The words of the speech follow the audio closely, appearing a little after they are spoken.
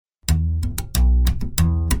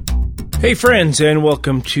Hey friends, and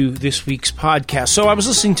welcome to this week's podcast. So I was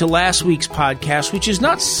listening to last week's podcast, which is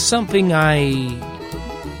not something I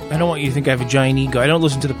don't want you to think I have a giant ego. I don't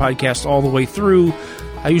listen to the podcast all the way through.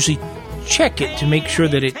 I usually check it to make sure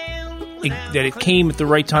that it came at the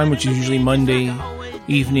right time, which is usually Monday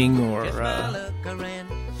evening or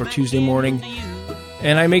Tuesday morning.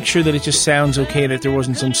 And I make sure that it just sounds okay, that there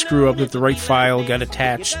wasn't some screw-up, that the right file got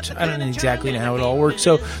attached. I don't know exactly how it all works.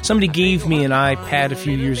 So somebody gave me an iPad a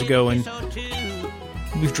few years ago, and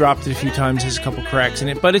we've dropped it a few times. There's a couple cracks in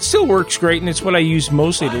it, but it still works great, and it's what I use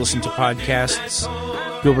mostly to listen to podcasts.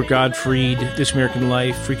 Gilbert Gottfried, This American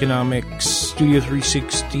Life, Freakonomics, Studio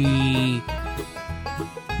 360,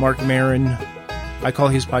 Mark Maron. I call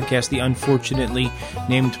his podcast the unfortunately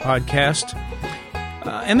named podcast.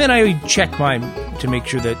 And then I check mine to make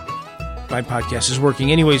sure that my podcast is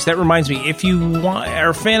working. Anyways, that reminds me, if you are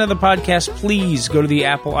a fan of the podcast, please go to the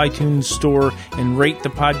Apple iTunes store and rate the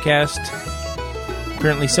podcast.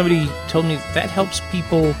 Apparently, somebody told me that helps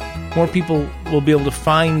people. More people will be able to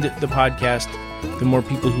find the podcast, the more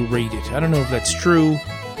people who rate it. I don't know if that's true,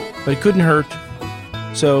 but it couldn't hurt.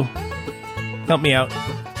 So, help me out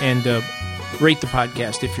and rate the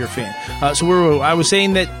podcast if you're a fan. I was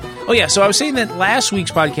saying that last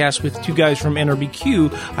week's podcast with two guys from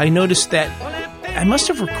NRBQ, I noticed that I must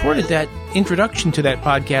have recorded that introduction to that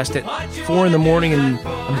podcast at 4 in the morning, and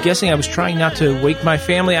I'm guessing I was trying not to wake my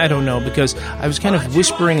family. I don't know, because I was kind of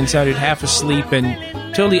whispering and sounded half asleep and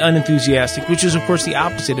totally unenthusiastic, which is, of course, the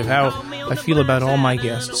opposite of how I feel about all my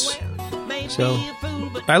guests. So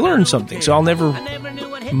I learned something, so I'll never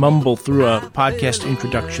mumble through a podcast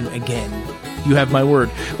introduction again. You have my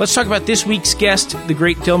word. Let's talk about this week's guest, the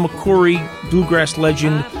great Del McCoury, bluegrass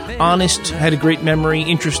legend, honest, had a great memory,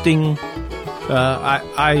 interesting. I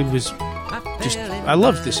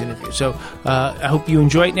loved this interview. So I hope you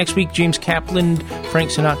enjoy it. Next week, James Kaplan,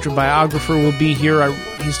 Frank Sinatra biographer, will be here.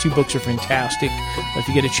 His two books are fantastic. If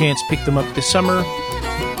you get a chance, pick them up this summer.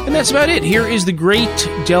 And that's about it. Here is the great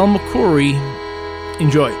Del McCoury.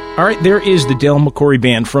 Enjoy. All right, there is the Del McCoury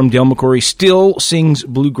Band from Del McCoury Still Sings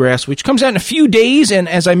Bluegrass, which comes out in a few days. And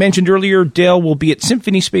as I mentioned earlier, Del will be at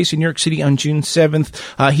Symphony Space in New York City on June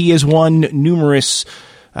 7th. He has won numerous,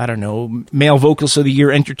 Male Vocalist of the Year,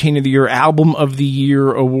 Entertainer of the Year, Album of the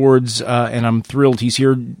Year awards, and I'm thrilled he's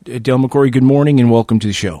here. Del McCoury, good morning and welcome to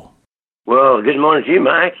the show. Well, good morning to you,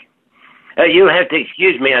 Mike. You'll have to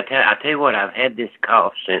excuse me. I tell you what, I've had this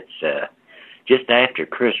cough since just after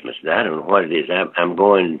Christmas. I don't know what it is. I'm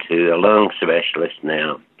going to a lung specialist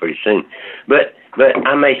now pretty soon. But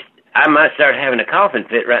I might start having a coughing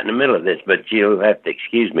fit right in the middle of this, but you'll have to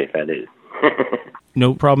excuse me if I do.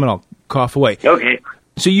 No problem at all. Cough away. Okay.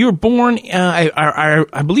 So you were born,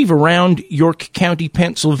 I believe, around York County,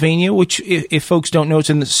 Pennsylvania, which, if folks don't know,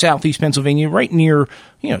 it's in the southeast Pennsylvania, right near,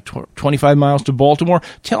 25 miles to Baltimore.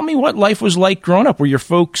 Tell me what life was like growing up. Were your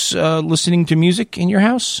folks listening to music in your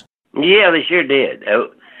house? Yeah, they sure did.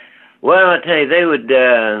 Well, I tell you, they would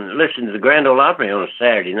listen to the Grand Ole Opry on a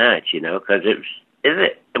Saturday night, because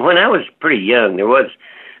when I was pretty young, there was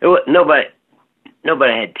nobody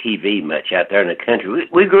had TV much out there in the country.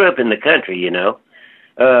 We grew up in the country,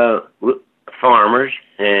 farmers,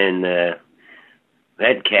 and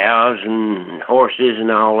had cows and horses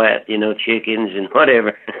and all that, chickens and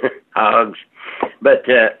whatever, hogs. But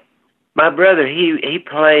my brother, he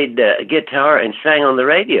played guitar and sang on the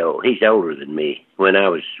radio. He's older than me. When I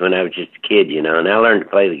was just a kid, and I learned to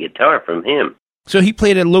play the guitar from him. So he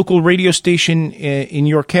played at a local radio station in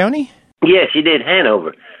York County? Yes, he did.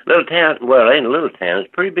 Hanover, little town. Well, it ain't a little town. It's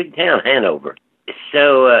a pretty big town, Hanover.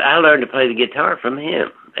 So I learned to play the guitar from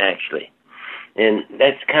him, actually, and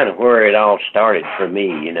that's kind of where it all started for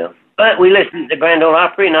me, But we listened to the Grand Ole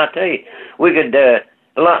Opry, and I'll tell you, we could.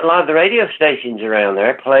 A lot of the radio stations around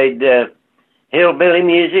there played hillbilly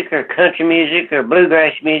music or country music or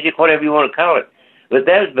bluegrass music, whatever you want to call it. But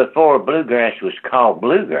that was before bluegrass was called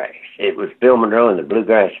bluegrass. It was Bill Monroe and the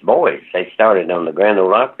Bluegrass Boys. They started on the Grand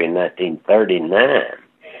Ole Opry in 1939.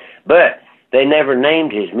 But they never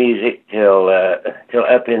named his music till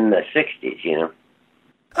up in the 60s,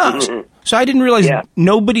 Oh, so I didn't realize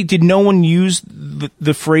no one used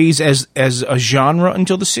the phrase as a genre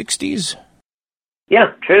until the 60s?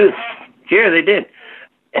 Yeah, true. Sure, they did.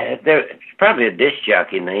 There's probably a disc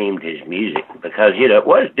jockey named his music because, it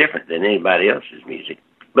was different than anybody else's music.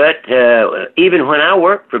 But even when I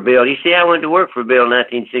worked for Bill, you see, I went to work for Bill in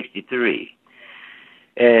 1963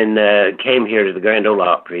 and came here to the Grand Ole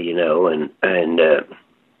Opry, and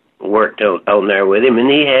worked on there with him. And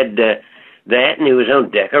he had that, and he was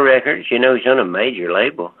on Decca Records, he's on a major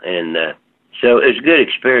label. And so it was a good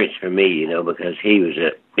experience for me, because he was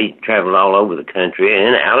he traveled all over the country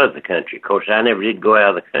and out of the country. Of course, I never did go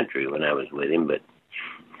out of the country when I was with him, but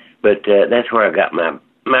that's where I got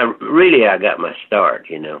I got my start,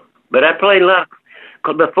 you know. But I played a lot.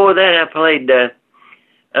 Before that, I played a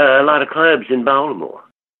lot of clubs in Baltimore.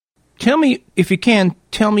 Tell me, if you can,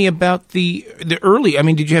 about the early. I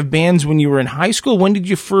mean, did you have bands when you were in high school? When did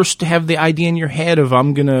you first have the idea in your head of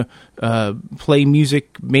I'm going to play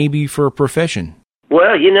music maybe for a profession?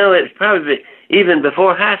 Well, you know, it's probably even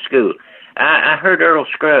before high school. I heard Earl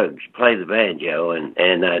Scruggs play the banjo, and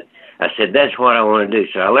I said, that's what I want to do.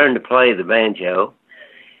 So I learned to play the banjo,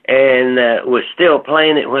 and was still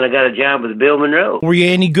playing it when I got a job with Bill Monroe. Were you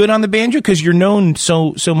any good on the banjo? Because you're known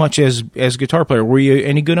so much as guitar player. Were you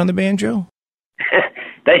any good on the banjo?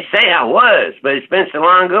 They say I was, but it's been so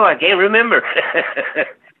long ago I can't remember.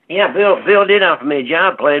 Yeah, Bill did offer me a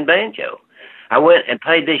job playing banjo. I went and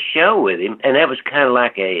played this show with him, and that was kind of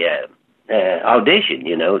like a audition,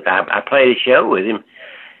 you know. I played a show with him.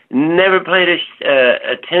 Never played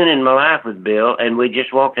a tune in my life with Bill, and we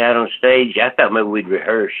just walked out on stage. I thought maybe we'd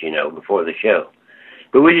rehearse, you know, before the show.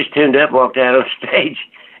 But we just tuned up, walked out on stage,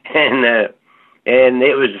 and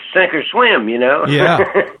it was a sink or swim, you know. Yeah.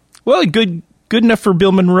 Well, good enough for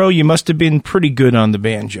Bill Monroe. You must have been pretty good on the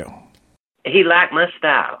banjo. He liked my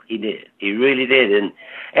style. He did. He really did.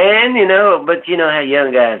 And you know, but you know how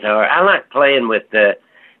young guys are. I like playing with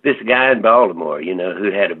this guy in Baltimore, you know,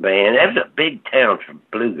 who had a band. That was a big town for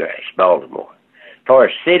bluegrass, Baltimore. As far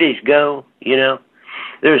as cities go, you know,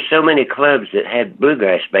 there were so many clubs that had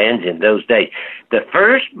bluegrass bands in those days. The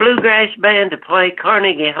first bluegrass band to play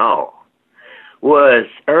Carnegie Hall was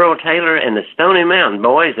Earl Taylor and the Stony Mountain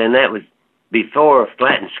Boys, and that was before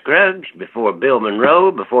Flatt and Scruggs, before Bill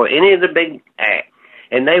Monroe, before any of the big acts.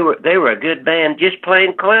 And they were a good band just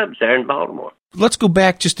playing clubs there in Baltimore. Let's go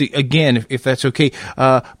back just again, if that's okay.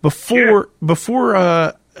 Before,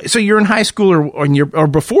 so you're in high school, or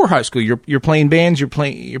before high school, you're playing bands, you're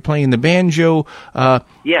playing the banjo.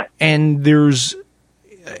 Yeah. And there's,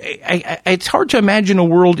 it's hard to imagine a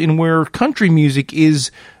world in where country music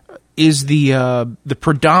is the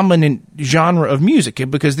predominant genre of music,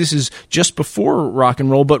 because this is just before rock and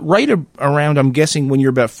roll, but right around, I'm guessing, when you're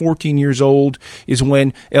about 14 years old is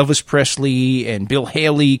when Elvis Presley and Bill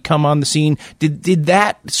Haley come on the scene. Did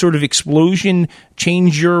that sort of explosion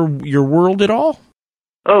change your world at all?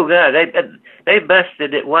 Oh God, they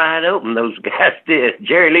busted it wide open. Those guys did.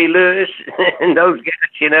 Jerry Lee Lewis and those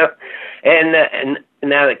guys, you know. And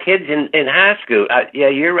now the kids in high school. Yeah,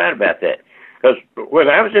 you're right about that. Because when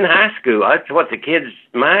I was in high school, that's what the kids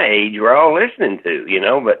my age were all listening to, you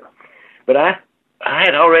know. But I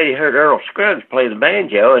had already heard Earl Scruggs play the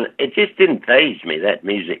banjo, and it just didn't faze me. That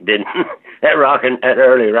music didn't. that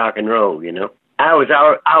early rock and roll, you know. I was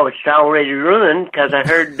already ruined because I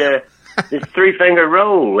heard this 3-finger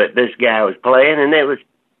roll that this guy was playing, and it was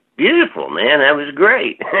beautiful, man. That was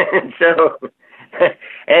great. So,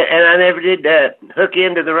 and I never did hook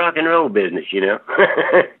into the rock and roll business, you know.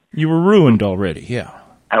 You were ruined already, yeah.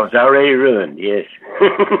 I was already ruined, yes.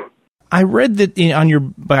 I read that on your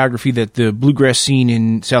biography that the bluegrass scene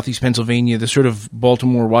in southeast Pennsylvania, the sort of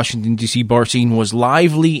Baltimore, Washington, D.C. bar scene, was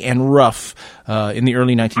lively and rough in the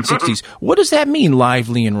early 1960s. What does that mean,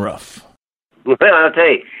 lively and rough? Well, I'll tell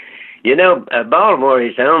you. You know, Baltimore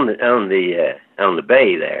is on the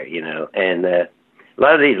bay there, you know, and a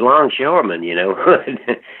lot of these longshoremen, you know,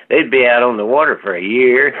 they'd be out on the water for a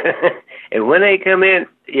year, and when they come in,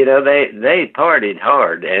 you know, they partied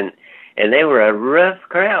hard, and they were a rough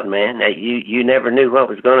crowd, man. You never knew what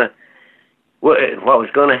was gonna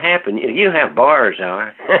happen. You know how bars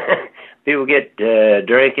are. People get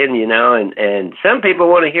drinking, you know, and some people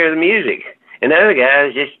want to hear the music, and other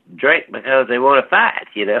guys just drink because they want to fight,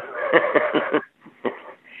 you know.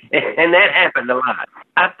 And that happened a lot.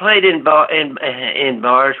 I played in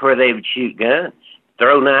bars where they would shoot guns,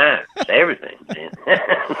 throw knives, everything, man.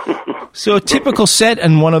 So a typical set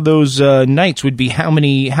on one of those nights would be how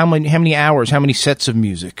many hours, how many sets of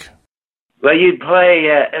music? Well, you'd play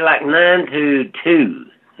like 9 to 2,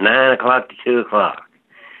 9 o'clock to 2 o'clock.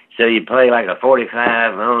 So you'd play like a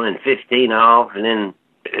 45 on and 15 off, and then,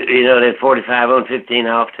 you know, then 45 on, 15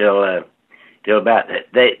 off till about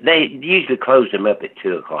that. They usually closed them up at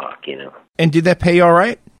 2 o'clock, you know. And did that pay all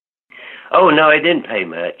right? Oh, no, it didn't pay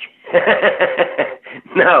much.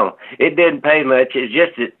 No, it didn't pay much. It's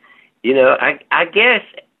just that, you know, I guess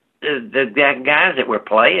the guys that were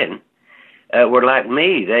playing were like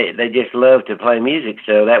me. They just loved to play music,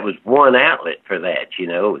 so that was one outlet for that, you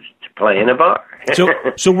know, was to play in a bar.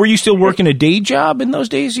 So were you still working a day job in those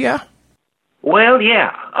days, yeah? Well,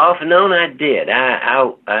 yeah, off and on I did.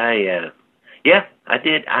 Yeah, I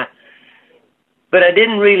did. But I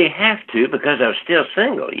didn't really have to because I was still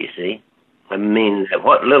single, you see. I mean,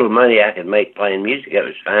 what little money I could make playing music, that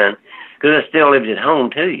was fine, because I still lived at home,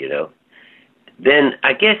 too, you know. Then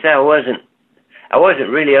I guess I wasn't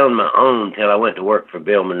really on my own till I went to work for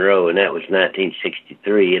Bill Monroe, and that was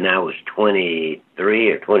 1963, and I was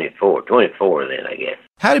 23 or 24 then, I guess.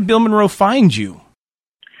 How did Bill Monroe find you?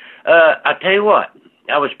 I'll tell you what,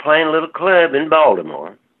 I was playing a little club in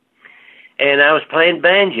Baltimore, and I was playing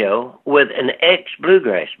banjo with an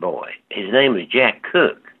ex-bluegrass boy. His name was Jack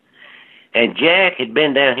Cook. And Jack had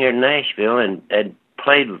been down here in Nashville and had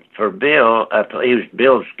played for Bill. He was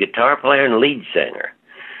Bill's guitar player and lead singer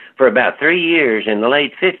for about 3 years in the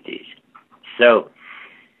late 50s. So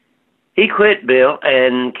he quit Bill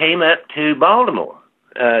and came up to Baltimore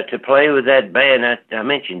to play with that band I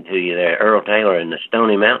mentioned to you there, Earl Taylor and the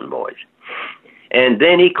Stony Mountain Boys. And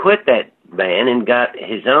then he quit that band and got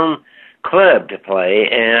his own club to play,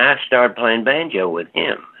 and I started playing banjo with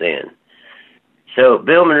him then. So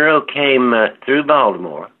Bill Monroe came through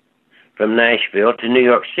Baltimore from Nashville to New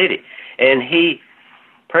York City, and he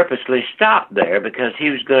purposely stopped there because he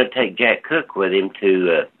was going to take Jack Cook with him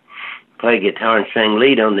to play guitar and sing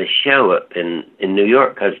lead on this show up in New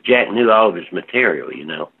York, because Jack knew all of his material, you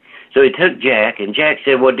know. So he took Jack, and Jack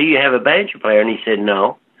said, well, do you have a banjo player? And he said,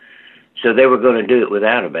 no. So they were going to do it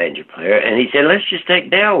without a banjo player. And he said, let's just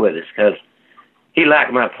take Dale with us, because he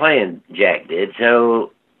liked my playing, Jack did.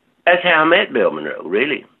 So that's how I met Bill Monroe,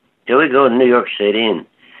 really. So we go to New York City, and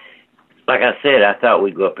like I said, I thought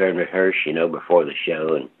we'd go up there and rehearse, you know, before the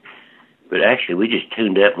show. But actually, we just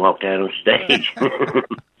tuned up and walked out on stage.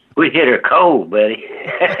 We hit her cold, buddy.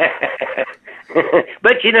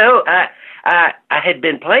 But, you know, I had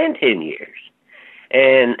been playing 10 years.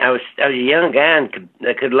 And I was a young guy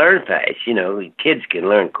and could learn fast. You know, kids can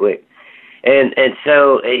learn quick. And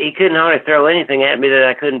so he couldn't hardly throw anything at me that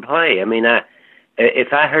I couldn't play. I mean,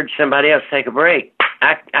 if I heard somebody else take a break,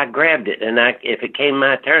 I grabbed it, and if it came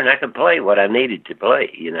my turn, I could play what I needed to play,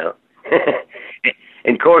 you know.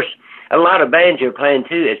 And, of course, a lot of banjo playing,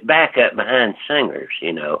 too, is backup behind singers,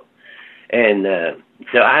 you know. And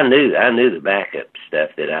so I knew the backup stuff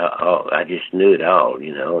that I just knew it all,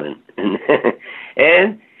 you know. And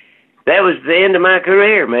and that was the end of my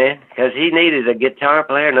career, man, because he needed a guitar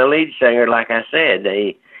player and a lead singer, like I said.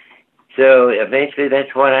 So eventually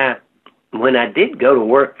that's when I did go to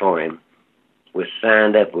work for him, was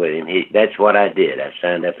signed up with him. That's what I did. I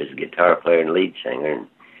signed up as a guitar player and lead singer.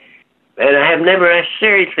 And I have never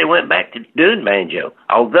seriously went back to doing banjo.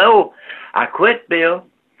 Although I quit Bill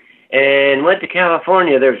and went to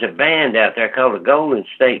California, there was a band out there called the Golden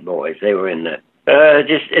State Boys. They were in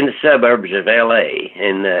just in the suburbs of L.A.,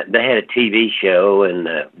 and they had a TV show, and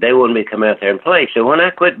they wanted me to come out there and play. So when I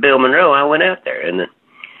quit Bill Monroe, I went out there, and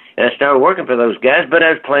I started working for those guys, but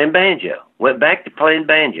I was playing banjo. Went back to playing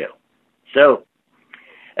banjo. So,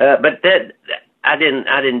 but that I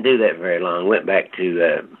didn't do that very long. Went back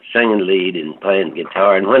to singing lead and playing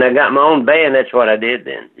guitar. And when I got my own band, that's what I did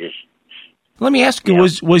then. Let me ask you: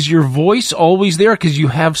 was your voice always there? Because you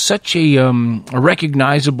have such a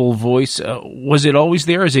recognizable voice. Was it always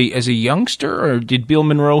there as a youngster, or did Bill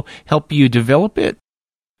Monroe help you develop it?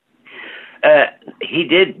 He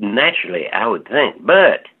did naturally, I would think,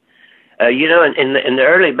 but. You know, in the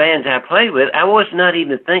early bands I played with, I was not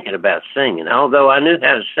even thinking about singing. Although I knew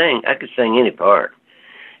how to sing, I could sing any part,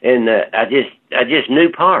 and I just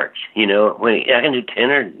knew parts. You know, I can do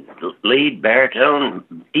tenor, lead, baritone,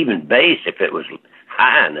 even bass if it was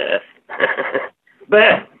high enough.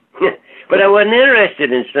 but I wasn't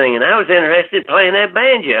interested in singing. I was interested in playing that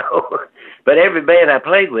banjo. But every band I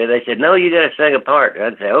played with, they said, "No, you got to sing a part."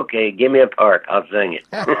 I'd say, "Okay, give me a part, I'll sing it."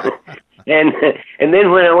 And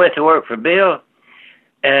then when I went to work for Bill,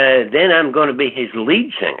 then I'm going to be his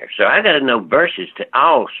lead singer. So I got to know verses to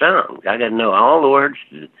all songs. I got to know all the words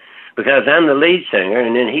because I'm the lead singer,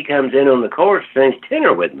 and then he comes in on the chorus, sings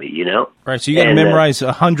tenor with me, you know. Right, so you got to memorize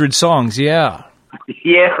 100 songs, yeah.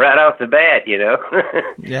 Yeah, right off the bat, you know.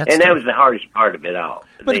 And that was the hardest part of it all.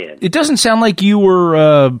 But it doesn't sound like you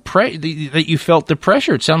were that you felt the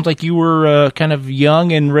pressure. It sounds like you were kind of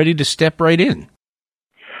young and ready to step right in.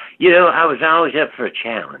 You know, I was always up for a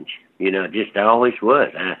challenge. You know, just always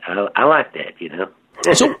was. I like that, you know.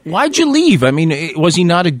 So why'd you leave? I mean, was he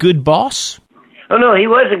not a good boss? Oh, no, he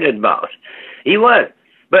was a good boss. He was.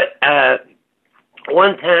 But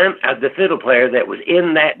one time, the fiddle player that was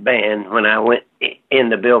in that band when I went in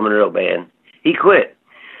the Bill Monroe band, he quit.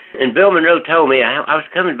 And Bill Monroe told me I was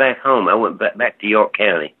coming back home. I went back to York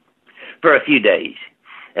County for a few days.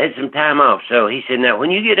 I had some time off. So he said, now,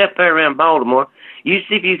 when you get up there around Baltimore, you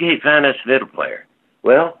see if you can find us a fiddle player.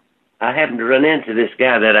 Well, I happened to run into this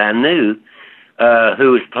guy that I knew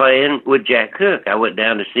who was playing with Jack Cook. I went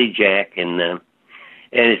down to see Jack, and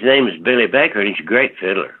his name is Billy Baker, and he's a great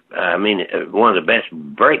fiddler. I mean, one of the best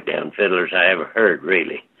breakdown fiddlers I ever heard,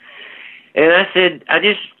 really. And I said,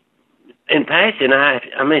 in passing,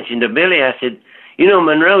 I mentioned to Billy, I said, you know,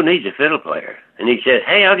 Monroe needs a fiddle player. And he said,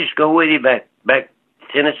 hey, I'll just go with you back to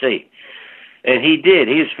Tennessee. And he did.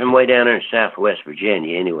 He was from way down there in southwest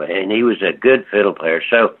Virginia anyway, and he was a good fiddle player.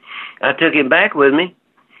 So I took him back with me,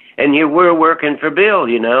 and we were working for Bill,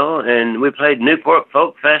 you know, and we played Newport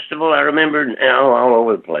Folk Festival, I remember, all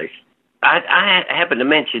over the place. I happened to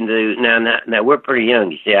mention now we're pretty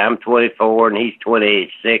young, you see. I'm 24, and he's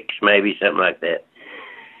 26, maybe, something like that.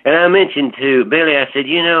 And I mentioned to Billy, I said,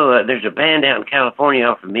 you know, there's a band out in California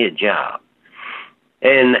offered me a job.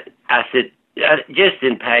 And I said, just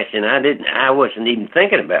in passing, I wasn't even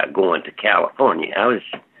thinking about going to California.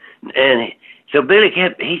 So Billy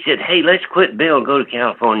he said, hey, let's quit Bill and go to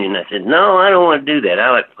California. And I said, no, I don't want to do that.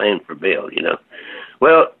 I like playing for Bill, you know.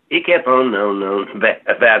 Well, he kept on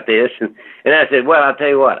about this. And I said, well, I'll tell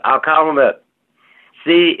you what, I'll call them up.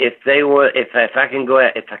 See if I can go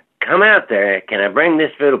out, if I come out there, can I bring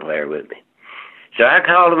this fiddle player with me? So I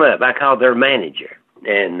called them up. I called their manager.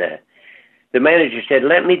 And the manager said,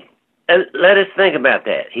 let us think about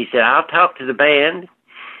that. He said, I'll talk to the band,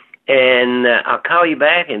 and I'll call you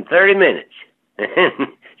back in 30 minutes.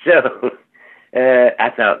 So I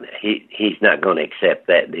thought he's not going to accept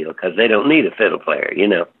that deal because they don't need a fiddle player, you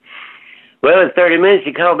know. Well, in 30 minutes,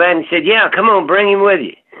 he called back and said, yeah, come on, bring him with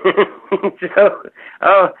you. So,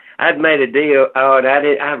 I'd made a deal. And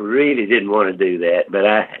I really didn't want to do that, but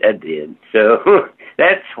I did. So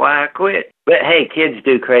that's why I quit. But, hey, kids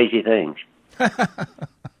do crazy things.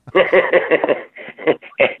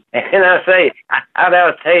 And I'll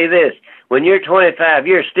tell you this, when you're 25,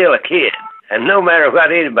 you're still a kid, and no matter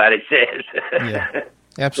what anybody says. Yeah,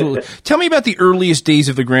 absolutely. Tell me about the earliest days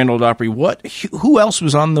of the Grand Ole Opry. Who else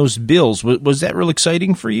was on those bills? Was that real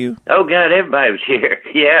exciting for you? Oh, God, everybody was here.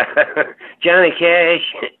 Yeah, Johnny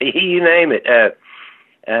Cash, you name it.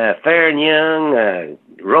 Farron Young,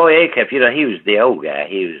 Roy Acuff, you know, he was the old guy.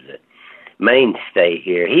 He was the mainstay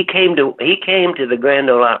here. He came to the Grand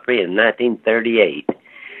Ole Opry in 1938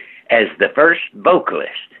 as the first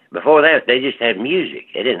vocalist. Before that, they just had music.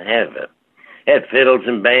 They didn't have had fiddles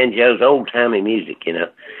and banjos, old-timey music, you know.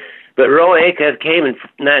 But Roy Acuff came in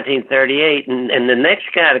 1938, and the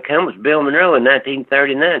next guy to come was Bill Monroe in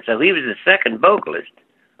 1939. So he was the second vocalist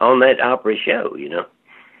on that Opry show, you know.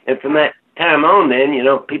 And from that time on, then, you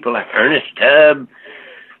know, people like Ernest Tubb,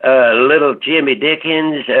 little Jimmy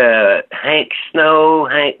Dickens, Hank Snow,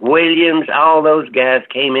 Hank Williams, all those guys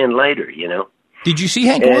came in later, you know. Did you see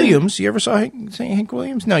Hank Williams? You ever saw Hank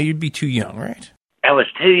Williams? No, you'd be too young, right? I was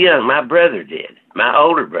too young. My brother did. My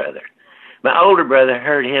older brother. My older brother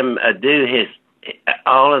heard him do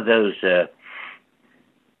all of those. They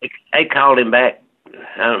called him back.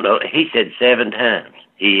 I don't know. He said 7 times.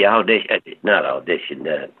 He auditioned.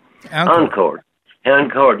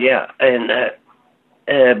 Encored, yeah. And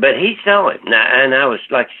but he saw it, and I was,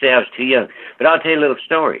 like I say, I was too young. But I'll tell you a little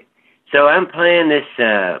story. So I'm playing this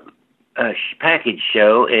package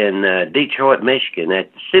show in Detroit, Michigan,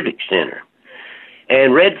 at the Civic Center,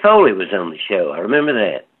 and Red Foley was on the show. I remember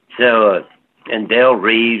that. So, and Del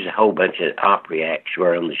Reeves, a whole bunch of Opry acts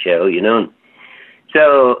were on the show, you know.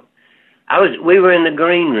 So we were in the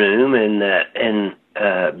green room, and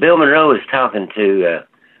Bill Monroe was talking to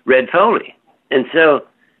Red Foley, and so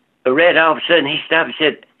Red, all of a sudden, he stopped and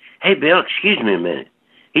said, "Hey, Bill, excuse me a minute."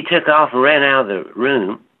 He took off and ran out of the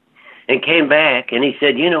room and came back, and he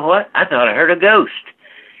said, "You know what? I thought I heard a ghost."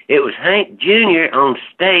 It was Hank Jr. on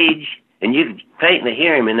stage, and you could faintly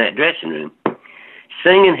hear him in that dressing room,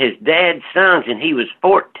 singing his dad's songs, and he was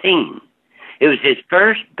 14. It was his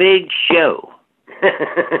first big show.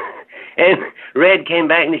 And Red came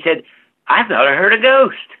back and he said, "I thought I heard a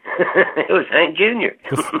ghost." It was Hank Jr.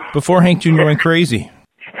 Before Hank Jr. went crazy.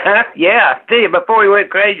 Yeah, I tell you, before he went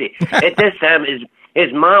crazy. At this time,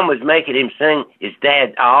 his mom was making him sing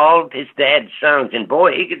all his dad's songs, and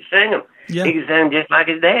boy, he could sing them. Yeah. He could sing them just like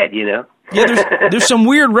his dad, you know. Yeah, there's some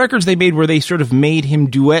weird records they made where they sort of made him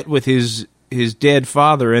duet with his dead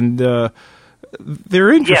father, and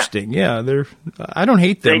they're interesting. Yeah, I don't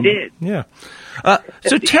hate them. They did. Yeah.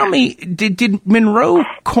 So tell me, did Monroe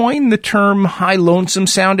coin the term high lonesome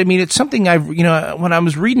sound? I mean, it's something when I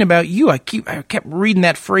was reading about you, I kept reading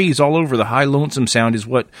that phrase all over. The high lonesome sound is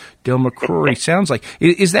what Del McCoury sounds like.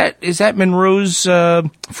 Is that Monroe's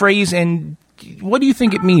phrase? And what do you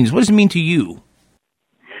think it means? What does it mean to you?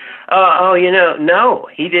 No,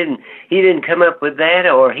 he didn't come up with that,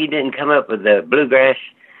 or he didn't come up with the bluegrass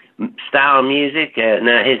style of music.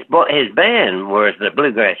 Now his band was the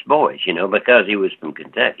Bluegrass Boys, because he was from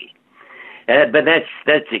Kentucky. But that's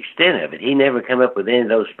the extent of it. He never come up with any of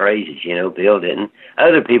those phrases, Bill didn't.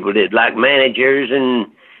 Other people did, like managers and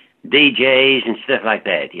DJs and stuff like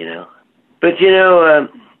that, But,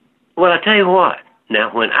 well, I tell you what.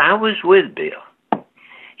 Now, when I was with Bill,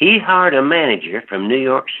 he hired a manager from New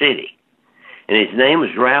York City, and his name was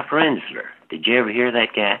Ralph Rensler. Did you ever hear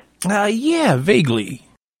that guy? Yeah, vaguely.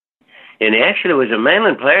 And he actually was a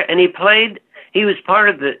mandolin player, and he was part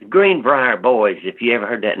of the Greenbrier Boys, if you ever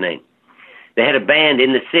heard that name. They had a band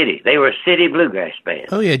in the city. They were a city bluegrass band.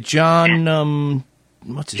 Oh, yeah, John,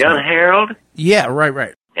 what's his name? John Harold. Yeah,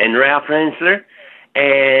 right. And Ralph Rensler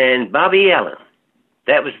and Bobby Allen.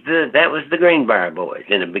 That was the Greenbrier Boys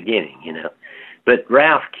in the beginning, But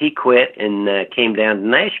Ralph, he quit and came down to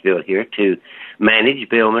Nashville here to manage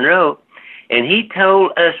Bill Monroe. And he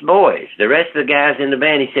told us boys, the rest of the guys in the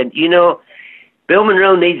band, he said, Bill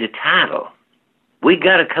Monroe needs a title. We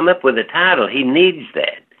got to come up with a title. He needs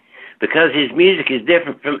that because his music is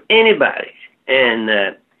different from anybody's. And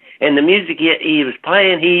the music he was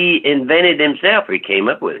playing, he invented himself, or he came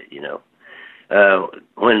up with it,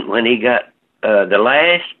 When he got the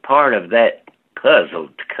last part of that puzzle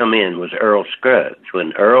to come in was Earl Scruggs.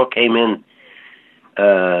 When Earl came in,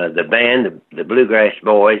 the band, the Bluegrass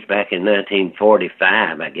Boys, back in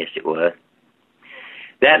 1945, I guess it was,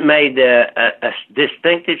 that made a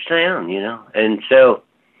distinctive sound, And so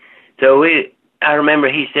I remember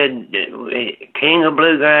he said King of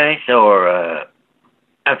Bluegrass, or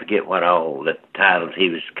I forget what all the titles he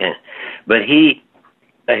was but he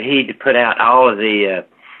put out all of the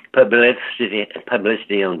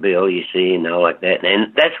publicity on Bill, you see, and all like that,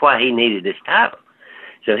 and that's why he needed this title.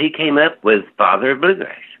 So he came up with Father of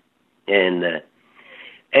Bluegrass, and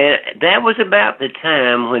that was about the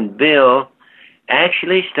time when Bill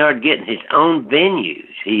actually started getting his own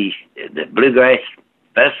venues. The Bluegrass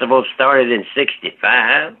Festival started in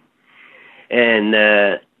 '65, and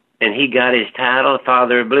he got his title,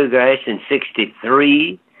 Father of Bluegrass, in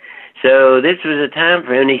 '63. So this was a time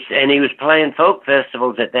for him, and he was playing folk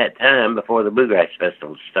festivals at that time before the Bluegrass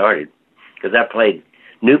Festival started, because I played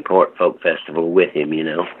Newport Folk Festival with him, and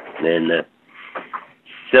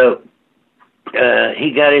so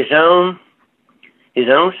he got his own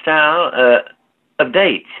style of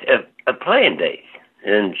dates, of playing dates,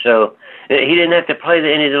 and so he didn't have to play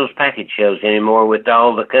any of those package shows anymore with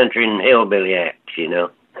all the country and hillbilly acts,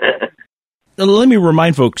 Let me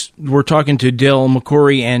remind folks, we're talking to Del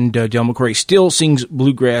McCoury, and Del McCoury Still Sings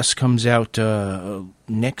Bluegrass comes out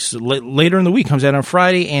later in the week, comes out on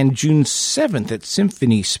Friday, and June 7th at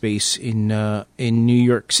Symphony Space in New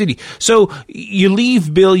York City. So you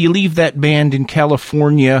leave, Bill, that band in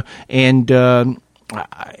California, and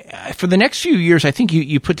for the next few years, I think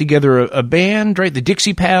you put together a band, right, the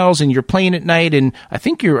Dixie Pals, and you're playing at night, and I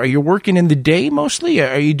think you're working in the day mostly?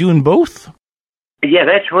 Are you doing both? Yeah,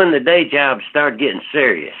 that's when the day job started getting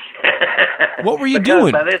serious. What were you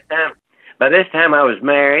doing? By this time I was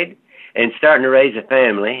married and starting to raise a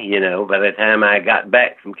family, by the time I got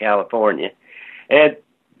back from California. And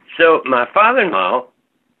so my father-in-law,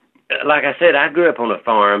 like I said, I grew up on a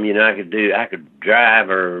farm, I could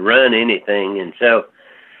drive or run anything. And so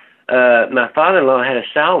my father-in-law had a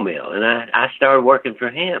sawmill, and I started working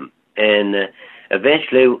for him. And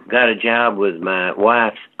eventually got a job with my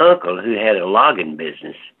wife's uncle, who had a logging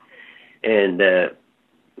business. And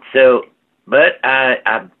but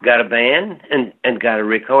I got a band and got a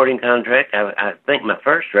recording contract. I think my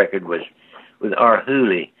first record was with R.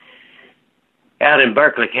 Hooley out in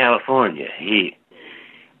Berkeley, California.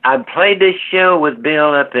 I played this show with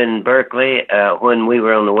Bill up in Berkeley when we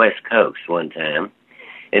were on the West Coast one time.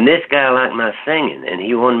 And this guy liked my singing, and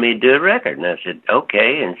he wanted me to do a record. And I said,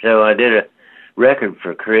 okay. And so I did a record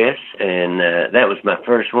for Chris, and that was my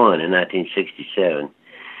first one in 1967.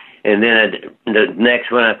 And then the next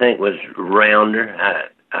one, I think, was Rounder.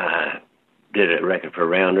 I did a record for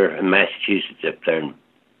Rounder in Massachusetts, up there in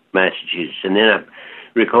Massachusetts. And then I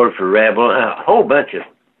recorded for Rebel, a whole bunch of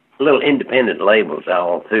little independent labels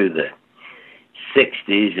all through the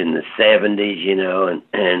 60s and the 70s,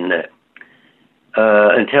 and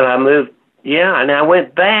until I moved. Yeah, and I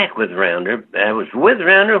went back with Rounder. I was with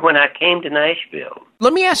Rounder when I came to Nashville.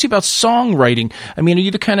 Let me ask you about songwriting. I mean, are you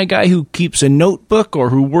the kind of guy who keeps a notebook or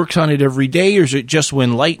who works on it every day, or is it just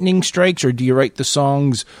when lightning strikes, or do you write the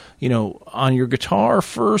songs, on your guitar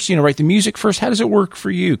first, write the music first? How does it work for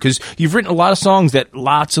you? Because you've written a lot of songs that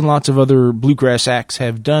lots and lots of other bluegrass acts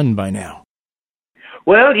have done by now.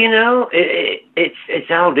 Well, it's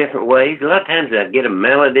all different ways. A lot of times I get a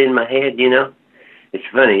melody in my head, It's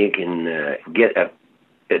funny, you can get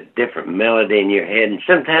a different melody in your head, and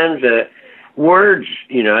sometimes words,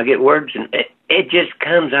 I get words, and it just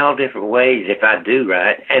comes all different ways if I do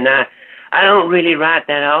write. And I don't really write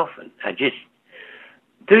that often. I just,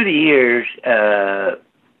 through the years,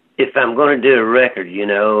 if I'm going to do a record,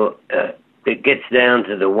 it gets down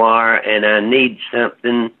to the wire, and I need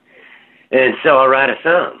something, and so I write a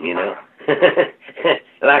song,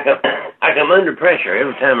 like I'm under pressure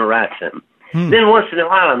every time I write something. Then once in a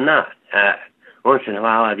while I'm not. Once in a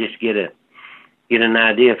while I just get an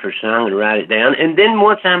idea for a song and write it down. And then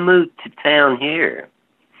once I moved to town here,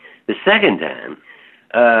 the second time,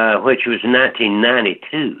 which was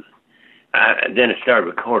 1992, then I started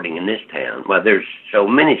recording in this town. Well, there's so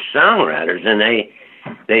many songwriters, and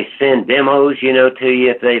they send demos, to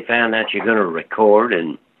you if they found out you're going to record,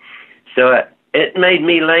 and so it made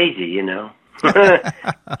me lazy,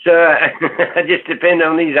 So I just depend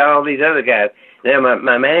on all these other guys. Now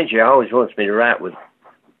my manager always wants me to write with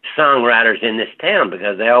songwriters in this town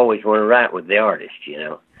because they always want to write with the artist,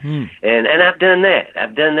 And I've done that.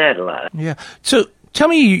 I've done that a lot. Yeah. So tell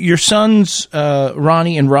me, your sons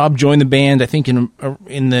Ronnie and Rob joined the band, I think during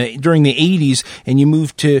the 80s, and you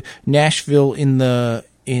moved to Nashville in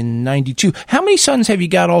 92. How many sons have you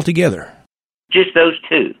got altogether? Just those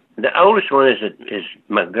two. The oldest one is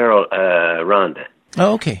my girl Rhonda.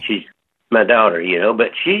 Oh, okay. She's my daughter,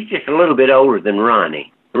 but she's just a little bit older than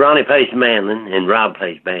Ronnie. Ronnie plays mandolin, and Rob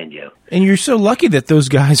plays banjo. And you're so lucky that those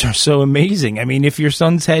guys are so amazing. I mean, if your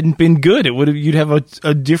sons hadn't been good, you'd have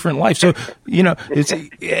a different life. So,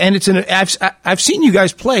 I've seen you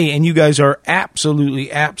guys play, and you guys are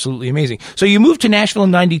absolutely, absolutely amazing. So you moved to Nashville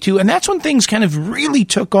in 92, and that's when things kind of really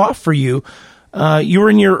took off for you. You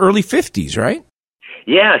were in your early 50s, right?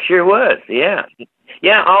 Yeah, sure was. Yeah.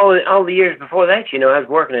 Yeah, all the years before that, I was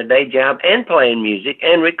working a day job and playing music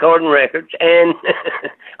and recording records and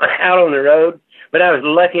out on the road. But I was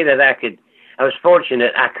lucky that I was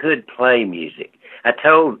fortunate I could play music. I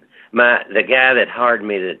told the guy that hired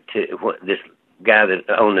me this guy that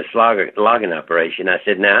owned this logging operation, I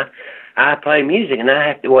said, now, I play music and I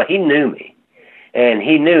have to, he knew me. And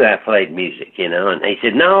he knew I played music, and he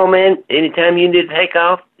said, no, man, anytime you need to take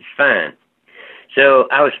off, it's fine. So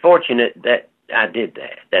I was fortunate that I did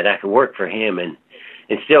that I could work for him and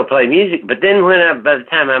still play music. But then by the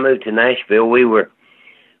time I moved to Nashville, we were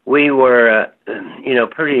pretty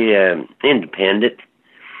independent.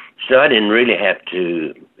 So I didn't really have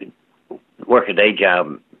to work a day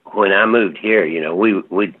job when I moved here. We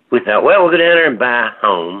thought, well, we'll go down there and buy a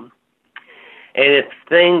home. And if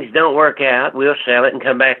things don't work out, we'll sell it and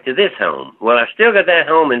come back to this home. Well, I've still got that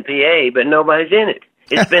home in PA, but nobody's in it.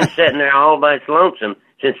 It's been sitting there all by its lonesome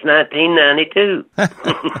since 1992.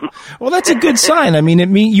 Well, that's a good sign. I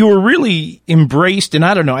mean, you were really embraced, and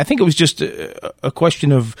I don't know, I think it was just a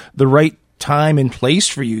question of the right time and place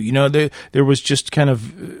for you. There was just kind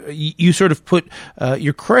of, you sort of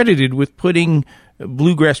you're credited with putting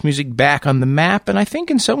bluegrass music back on the map, and I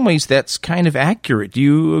think in some ways that's kind of accurate. Do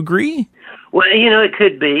you agree? Well, it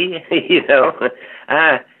could be.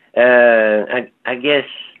 I guess,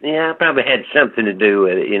 I probably had something to do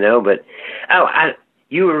with it, but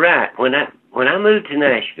you were right. When I moved to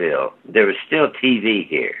Nashville, there was still TV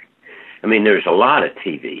here. I mean, there's a lot of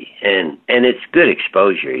TV, and it's good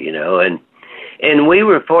exposure, and we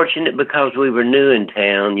were fortunate because we were new in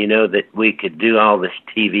town, that we could do all this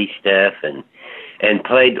TV stuff and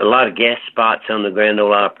played a lot of guest spots on the Grand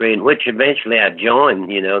Ole Opry, and which eventually I joined.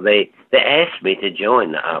 They asked me to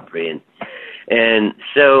join the Opry, and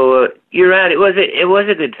so you're right. It was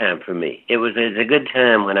a good time for me. It was a good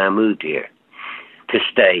time when I moved here to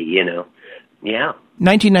stay. Yeah.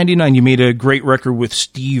 1999, you made a great record with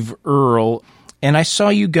Steve Earle, and I saw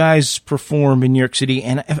you guys perform in New York City.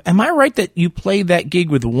 And am I right that you played that gig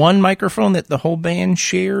with one microphone that the whole band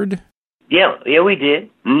shared? Yeah, we did.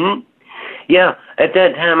 Mm-hmm. Yeah, at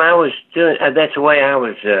that time I was doing. That's the way I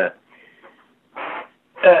was.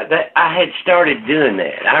 I had started doing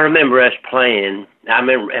that. I remember us playing. I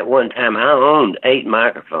remember at one time I owned 8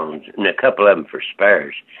 microphones and a couple of them for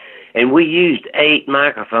spares, and we used 8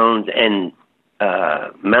 microphones and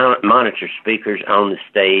monitor speakers on the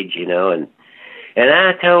stage, and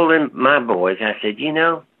I told them, my boys, I said,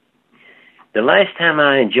 the last time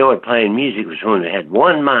I enjoyed playing music was when we had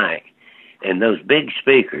one mic and those big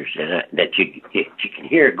speakers that you can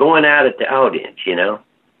hear going out at the audience,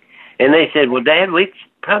 And they said, well, Dad, we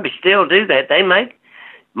probably still do that. They make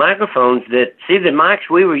microphones the mics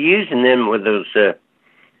we were using them were those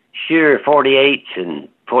Shure 48s and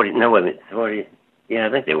 40, yeah, I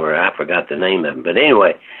think they were, I forgot the name of them. But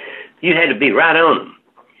anyway, you had to be right on them.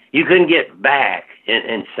 You couldn't get back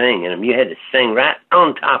and sing in them. You had to sing right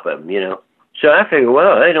on top of them, So I figured,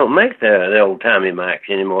 well, they don't make the old-timey mics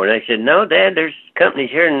anymore. And they said, no, Dad, there's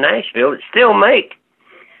companies here in Nashville that still make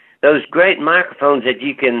those great microphones that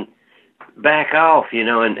you can back off, you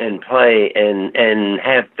know, and play and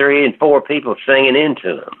have 3 and 4 people singing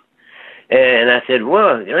into them. And I said,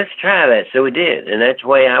 well, let's try that. So we did. And that's the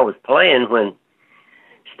way I was playing when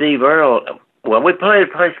Steve Earle, well, we played a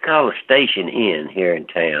place called the Station Inn here in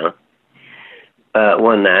town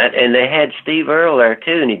one night, and they had Steve Earle there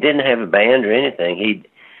too, and he didn't have a band or anything.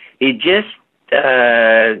 He just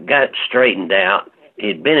got straightened out.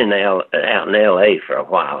 He'd been out in L.A. for a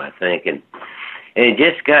while, I think, and he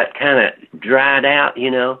just got kind of dried out,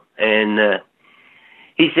 you know. And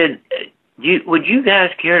he said, would you guys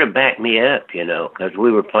care to back me up, you know, because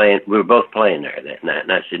we were both playing there that night.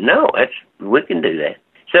 And I said, no, we can do that.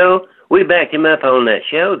 So we backed him up on that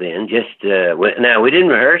show then. Now, we didn't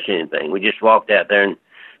rehearse anything. We just walked out there and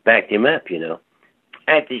backed him up, you know.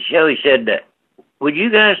 At the show, he said, would you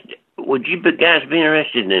guys be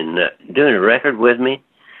interested in doing a record with me?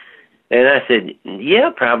 And I said, yeah,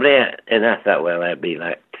 probably. And I thought, well, that'd be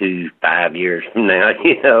like 5 years from now,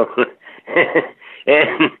 you know.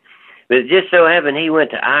 But it just so happened he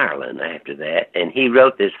went to Ireland after that, and he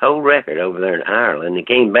wrote this whole record over there in Ireland. He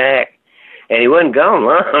came back, and he wasn't gone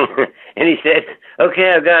long. And he said,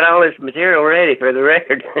 okay, I've got all this material ready for the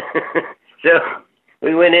record. So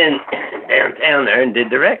we went in downtown there and did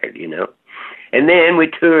the record, you know. And then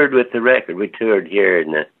we toured with the record. We toured here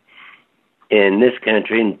in this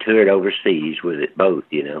country and toured overseas with it both,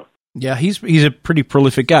 you know. Yeah, he's a pretty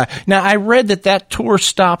prolific guy. Now, I read that tour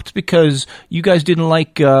stopped because you guys didn't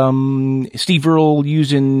like Steve Earle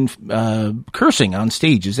using cursing on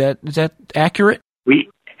stage. Is that accurate?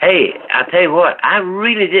 Hey, I'll tell you what, I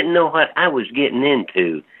really didn't know what I was getting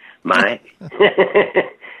into, Mike.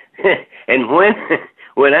 And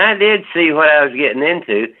when I did see what I was getting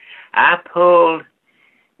into,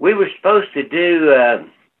 we were supposed to do,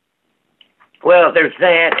 there's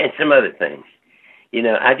that and some other things. You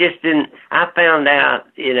know, I found out,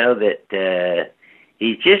 you know, that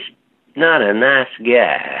he's just not a nice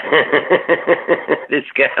guy.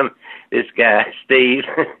 This guy, Steve.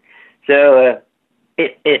 So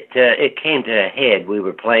it came to a head. We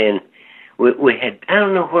were playing, we had, I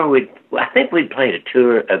don't know where I think we'd played a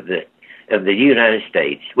tour of the United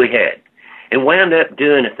States. We had. And wound up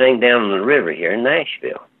doing a thing down on the river here in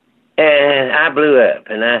Nashville. And I blew up,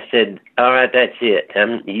 and I said, all right, that's it.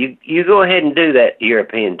 You go ahead and do that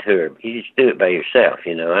European tour. You just do it by yourself,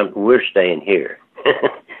 you know. We're staying here.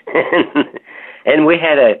 And we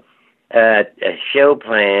had a show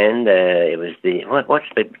planned. It was what's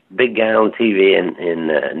the big guy on TV in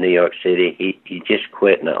New York City? He just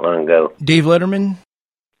quit not long ago. Dave Letterman?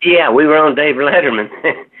 Yeah, we were on Dave Letterman.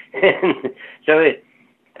 So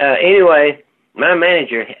anyway, my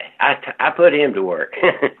manager, I put him to work.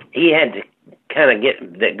 He had to kind of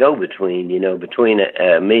get that go-between, you know, between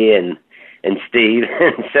me and Steve.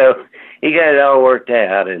 So he got it all worked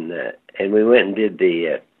out, and we went and did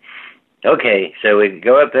so we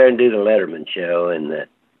go up there and do the Letterman show, and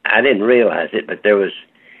I didn't realize it, but there was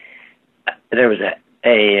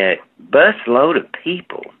a bus load of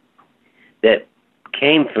people that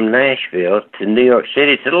came from Nashville to New York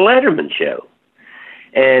City to the Letterman show.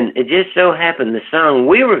 And it just so happened the song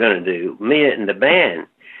we were going to do, me and the band,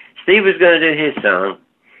 Steve was going to do his song,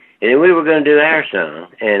 and then we were going to do our song.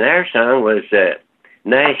 And our song was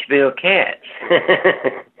Nashville Cats.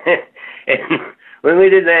 And when we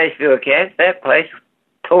did Nashville Cats, that place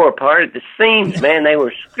tore apart at the seams, man. They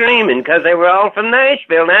were screaming because they were all from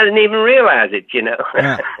Nashville, and I didn't even realize it, you know.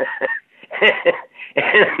 Yeah.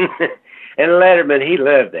 And Letterman, he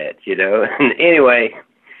loved that, you know. And anyway,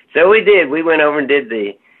 so we did. We went over and did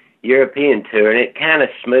the European tour, and it kind of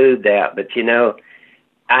smoothed out. But, you know,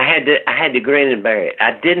 I had to grin and bear it.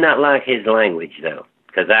 I did not like his language, though,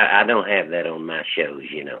 because I don't have that on my shows,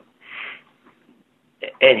 you know.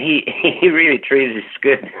 And he really treated us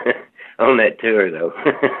good on that tour, though,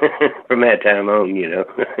 from that time on, you know.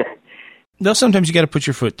 Though sometimes you got to put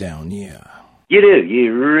your foot down, yeah. You do.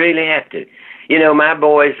 You really have to. You know, my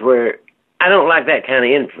boys I don't like that kind of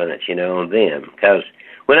influence, you know, on them, because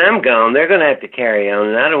when I'm gone, they're going to have to carry on,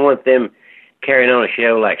 and I don't want them carrying on a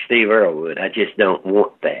show like Steve Earle would. I just don't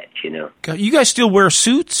want that, you know. You guys still wear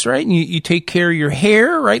suits, right? And you take care of your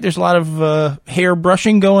hair, right? There's a lot of hair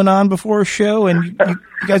brushing going on before a show, and you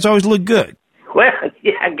guys always look good. Well,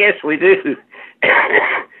 yeah, I guess we do.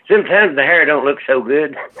 Sometimes the hair don't look so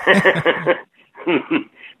good.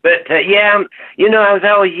 But, yeah, you know, I was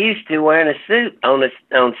always used to wearing a suit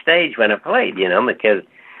on stage when I played, you know, because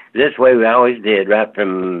This way we always did, right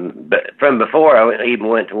from before I even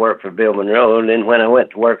went to work for Bill Monroe, and then when I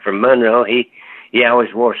went to work for Monroe, he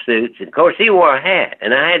always wore suits. And of course, he wore a hat,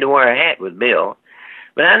 and I had to wear a hat with Bill,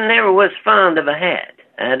 but I never was fond of a hat.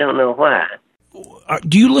 I don't know why.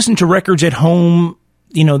 Do you listen to records at home,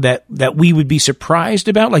 that we would be surprised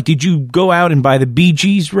about? Like, did you go out and buy the Bee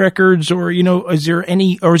Gees records, or, is there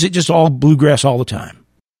any, or is it just all bluegrass all the time?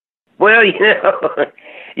 Well, I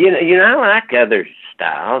like other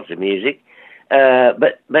styles of music,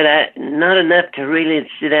 but not enough to really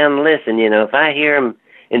sit down and listen. If I hear them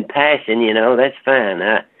in passing, that's fine.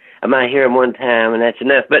 I might hear them one time, and that's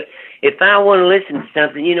enough. But if I want to listen to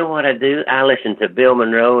something, you know what I do? I listen to Bill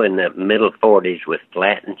Monroe in the middle 40s with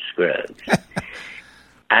Flat and Scruggs.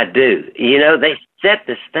 I do. They set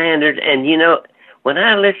the standard, and, when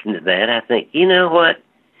I listen to that, I think, you know what?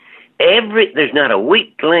 There's not a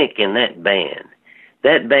weak link in that band.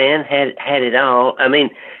 That band had it all. I mean,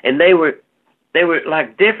 and they were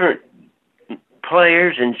like different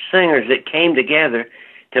players and singers that came together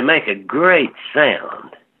to make a great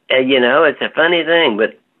sound. It's a funny thing,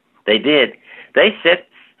 but they did. They set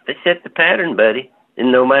the pattern, buddy. And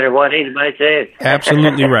no matter what anybody says.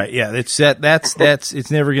 Absolutely right. Yeah, it's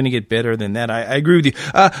never going to get better than that. I agree with you.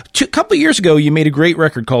 A couple of years ago, you made a great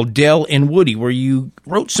record called Del and Woody, where you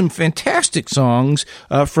wrote some fantastic songs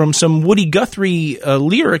from some Woody Guthrie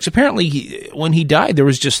lyrics. Apparently, when he died, there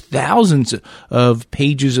was just thousands of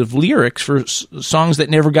pages of lyrics for songs that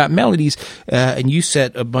never got melodies, and you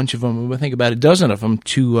set a bunch of them, I think about a dozen of them,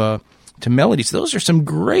 to melodies. Those are some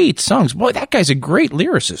great songs. Boy, that guy's a great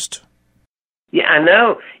lyricist. Yeah, I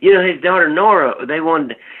know. His daughter Nora,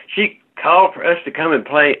 she called for us to come and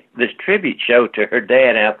play this tribute show to her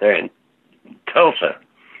dad out there in Tulsa,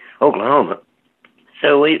 Oklahoma.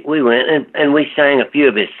 So we went and we sang a few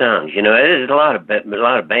of his songs. There's a lot of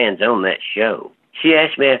bands on that show. She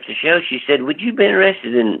asked me after the show, she said, would you be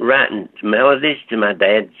interested in writing some melodies to my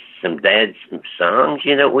some songs,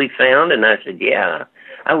 we found? And I said, yeah,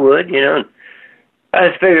 I would, I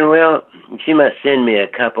was figuring, well, she might send me a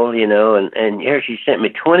couple, and here she sent me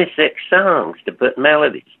 26 songs to put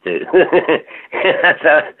melodies to. And I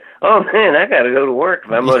thought, oh, man, I got to go to work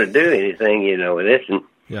if I'm going to do anything, with this. And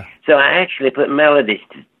so I actually put melodies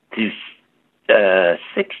to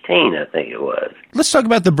 16, I think it was. Let's talk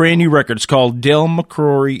about the brand new record. It's called Del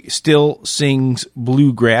McCoury Still Sings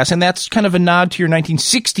Bluegrass, and that's kind of a nod to your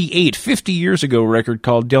 1968, 50 years ago record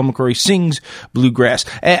called Del McCoury Sings Bluegrass.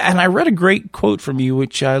 And I read a great quote from you,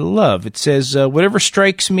 which I love. It says, whatever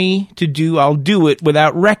strikes me to do, I'll do it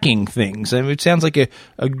without wrecking things. I mean, it sounds like a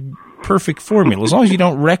perfect formula. As long as you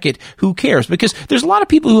don't wreck it, who cares? Because there's a lot of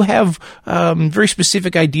people who have very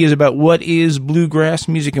specific ideas about what is bluegrass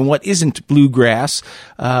music and what isn't bluegrass,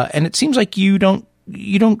 and it seems like you don't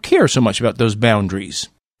care so much about those boundaries.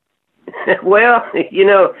 Well,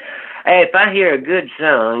 if I hear a good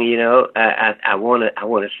song, I want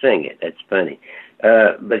to sing it. That's funny.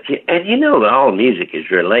 But all music is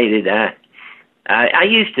related. I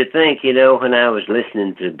used to think, when I was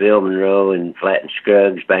listening to Bill Monroe and Flat and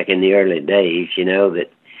Scruggs back in the early days, that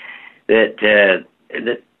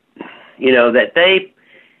they,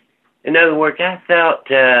 in other words, I thought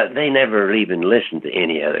they never even listened to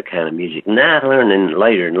any other kind of music. Now learning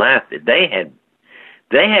later in life that they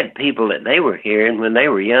had people that they were hearing when they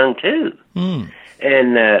were young too.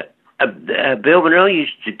 And Bill Monroe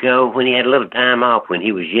used to go when he had a little time off when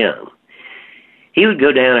he was young. He would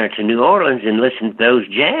go down there to New Orleans and listen to those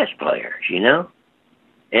jazz players,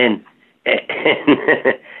 and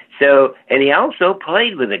so, and he also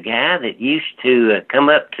played with a guy that used to come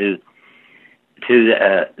up to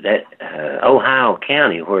that Ohio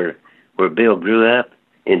County where Bill grew up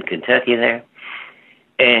in Kentucky there,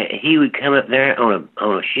 and he would come up there on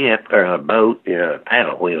a ship or a boat, a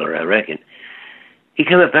paddle wheeler, I reckon. He'd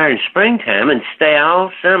come up there in springtime and stay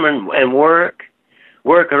all summer and work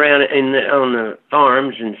around on the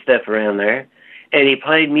farms and stuff around there, and he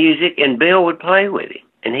played music, and Bill would play with him.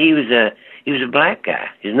 And he was a black guy.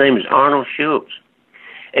 His name was Arnold Schultz,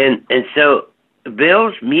 and so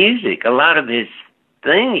Bill's music, a lot of his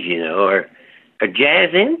things, are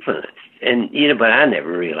jazz influenced, and but I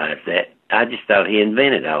never realized that. I just thought he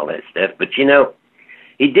invented all that stuff. But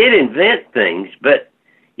he did invent things, but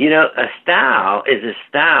a style is a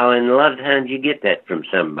style, and a lot of times you get that from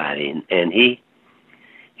somebody, and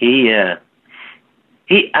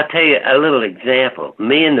I'll tell you a little example.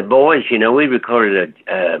 Me and the boys, we recorded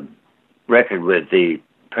a record with the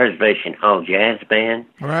Preservation Hall Jazz Band.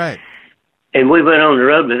 Right. And we went on the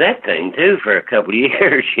road with that thing, too, for a couple of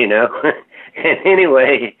years, And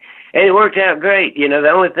anyway, and it worked out great. The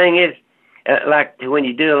only thing is, like when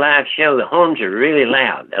you do a live show, the horns are really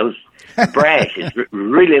loud. Those brass is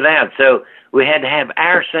really loud. So we had to have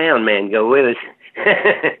our sound man go with us,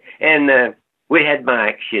 and we had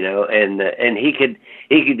mics, and he could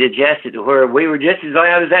adjust it to where we were just as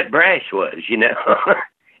loud as that brass was,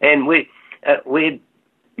 and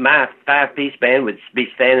my 5-piece band would be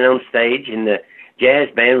standing on stage, and the jazz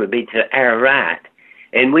band would be to our right,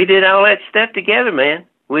 and we did all that stuff together, man.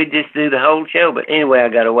 We'd just do the whole show. But anyway, I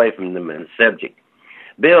got away from the subject.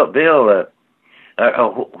 Bill,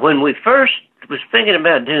 when we first was thinking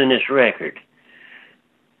about doing this record,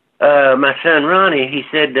 my son Ronnie, he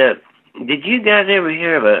said, did you guys ever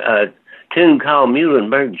hear of a tune called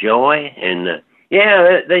Muhlenberg Joy? And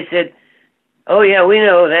they said, oh yeah, we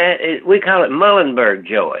know that. We call it Muhlenberg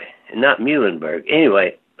Joy, and not Muhlenberg.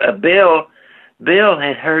 Anyway, Bill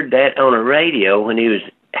had heard that on a radio when he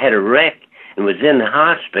had a wreck and was in the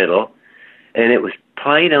hospital, and it was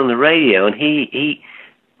played on the radio. And he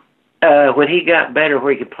when he got better,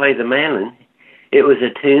 where he could play the mandolin, it was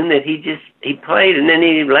a tune that he played, and then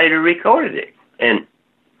he later recorded it. And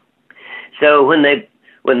so when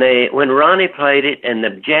Ronnie played it and the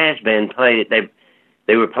jazz band played it,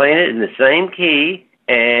 they were playing it in the same key,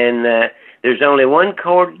 and there's only one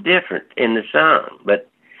chord different in the song. But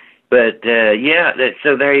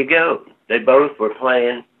so there you go. They both were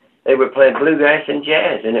playing. They were playing bluegrass and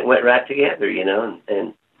jazz, and it went right together,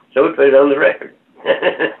 and so we put it on the record.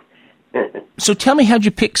 So tell me, how'd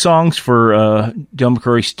you pick songs for Del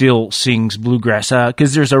McCoury Still Sings Bluegrass?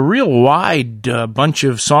 Because there's a real wide bunch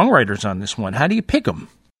of songwriters on this one. How do you pick them?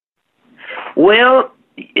 Well,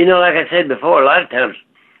 like I said before, a lot of times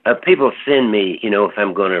people send me, if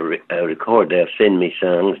I'm going to record, they'll send me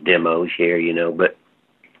songs, demos here, but...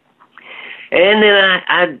 And then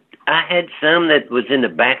I had some that was in the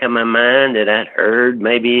back of my mind that I'd heard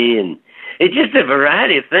maybe, and it's just a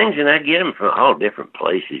variety of things, and I get them from all different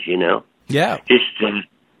places, Yeah. Just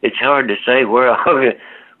it's hard to say where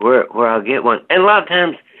I'll get one. And a lot of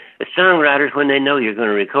times, the songwriters, when they know you're going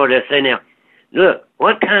to record, they'll say, "Now, look,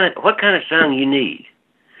 what kind of song you need?"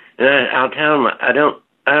 And I'll tell them, I don't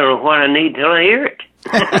know what I need till I hear it.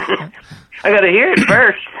 I got to hear it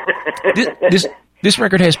first. This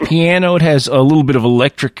record has piano. It has a little bit of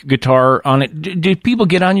electric guitar on it. Do people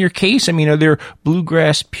get on your case? I mean, are there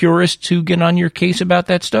bluegrass purists who get on your case about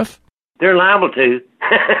that stuff? They're liable to.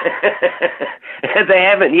 They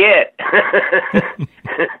haven't yet.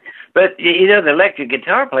 But, the electric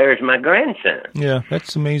guitar player is my grandson. Yeah,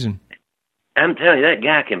 that's amazing. I'm telling you, that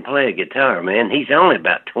guy can play a guitar, man. He's only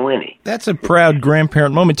about 20. That's a proud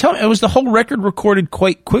grandparent moment. Tell me, was the whole record recorded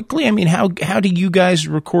quite quickly? I mean, how do you guys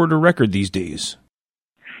record a record these days?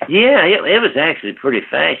 Yeah, it was actually pretty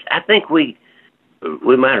fast. I think we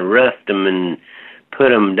might have roughed them and put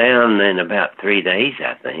them down in about 3 days,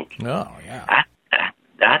 I think. Oh, yeah.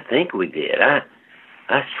 I think we did. I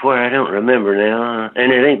swear I don't remember now.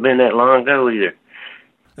 And it ain't been that long ago either.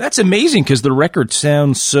 That's amazing, because the record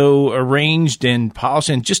sounds so arranged and polished,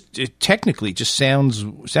 and just technically just sounds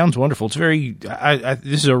wonderful. It's very.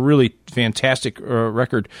 This is a really fantastic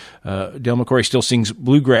record. Del McCoury Still Sings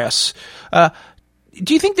Bluegrass.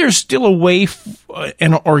 Do you think there's still a way,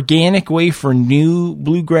 an organic way for new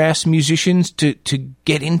bluegrass musicians to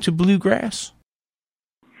get into bluegrass?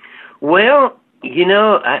 Well,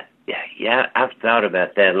 I've thought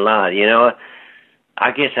about that a lot.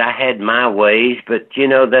 I guess I had my ways, but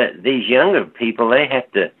that these younger people, they have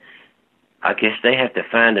to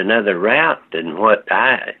find another route than what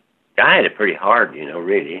I had it pretty hard,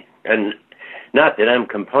 really. And not that I'm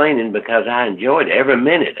complaining, because I enjoyed every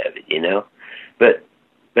minute of it,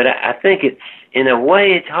 But I think it's, in a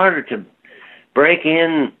way, it's harder to break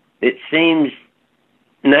in, it seems,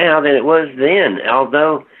 now than it was then.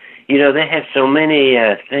 Although, they have so many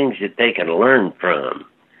things that they can learn from.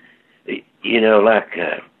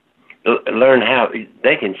 Learn how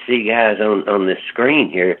they can see guys on this screen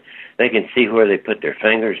here. They can see where they put their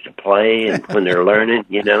fingers to play and when they're learning,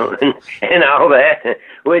 and all that.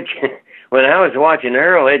 Which, when I was watching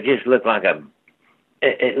Earl, it just looked like a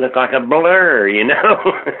blur,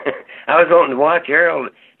 I was wanting to watch Earl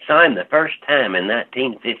sign the first time in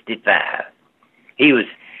 1955.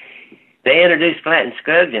 They introduced Flat and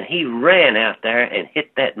Scruggs, and he ran out there and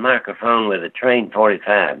hit that microphone with a trained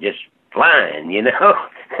 .45, just flying,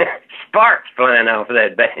 sparks flying off of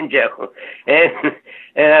that banjo. And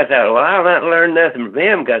I thought, well, I'll not learn nothing from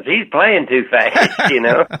him, because he's playing too fast,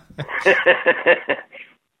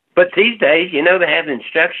 But these days, they have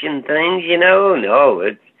instruction things, No,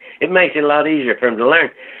 it makes it a lot easier for them to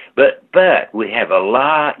learn. But we have a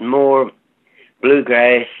lot more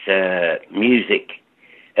bluegrass music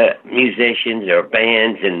musicians or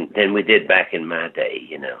bands than we did back in my day,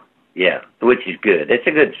 Yeah, which is good. It's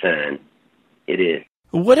a good sign. It is.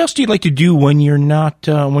 What else do you like to do when you're not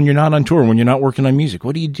on tour, when you're not working on music?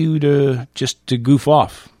 What do you do to goof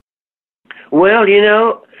off? Well,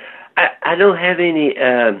 I don't have any,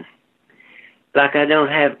 I don't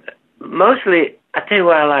have, mostly, I tell you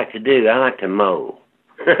what I like to do. I like to mow.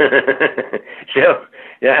 So,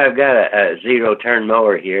 I've got a zero-turn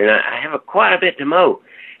mower here, and I have quite a bit to mow.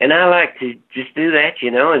 And I like to just do that,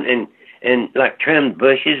 and like trim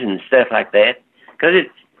bushes and stuff like that. Because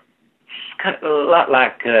it's kind of a lot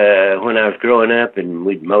like when I was growing up, and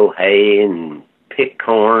we'd mow hay and pick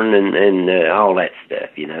corn and all that stuff,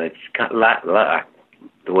 It's kind of like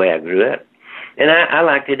the way I grew up. And I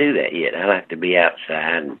like to do that yet. I like to be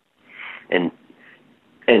outside and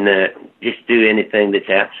just do anything that's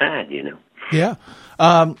outside, Yeah.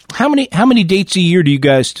 How many dates a year do you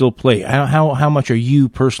guys still play? How much are you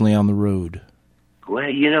personally on the road? Well,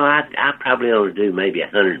 I probably ought to do maybe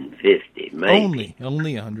 150, maybe.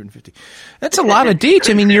 Only 150. That's a lot of dates.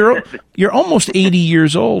 I mean, you're almost 80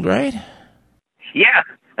 years old, right? Yeah,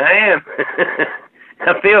 I am.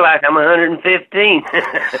 I feel like I'm 115.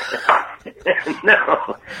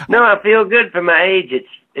 No, I feel good for my age.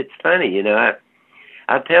 It's funny,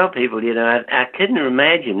 I tell people, I couldn't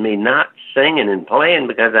imagine me not singing and playing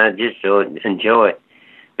because I just so enjoy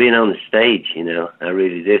being on the stage, I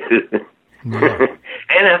really do. Yeah.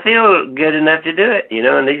 And I feel good enough to do it,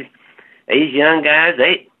 and these young guys,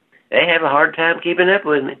 they have a hard time keeping up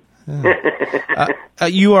with me.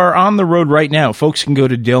 You are on the road right now. Folks can go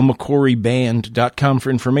to DaleMcCouryBand.com for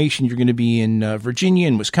information. You're going to be in Virginia,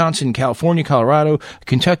 and Wisconsin, California, Colorado,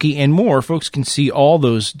 Kentucky, and more. Folks can see all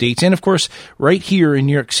those dates. And, of course, right here in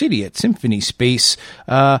New York City at Symphony Space.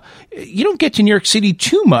 You don't get to New York City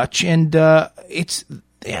too much, and I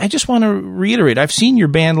just want to reiterate, I've seen your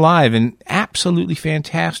band live, and absolutely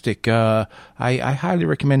fantastic. I highly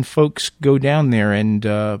recommend folks go down there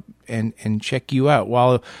and check you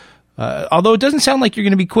out. Although it doesn't sound like you're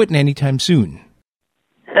going to be quitting anytime soon.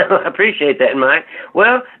 I appreciate that, Mike.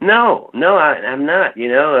 Well, no, I'm not.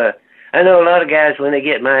 I know a lot of guys when they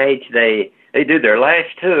get my age, they do their last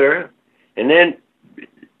tour, and then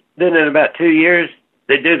in about 2 years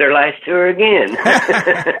they do their last tour again.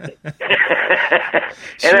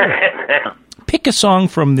 Sure. Pick a song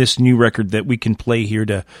from this new record that we can play here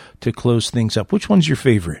to close things up. Which one's your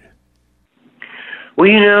favorite?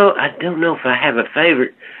 Well, I don't know if I have a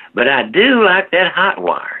favorite, but I do like that Hot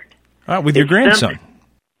Wire. With your grandson.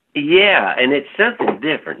 Yeah, and it's something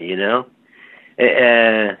different,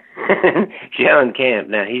 Sean Camp,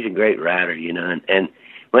 now he's a great writer, and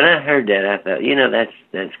when I heard that, I thought,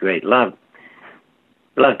 that's great. A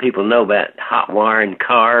lot of people know about hot wire and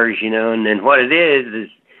cars, and then what it is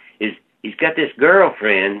he's got this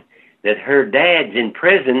girlfriend that her dad's in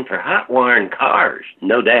prison for hot wiring cars,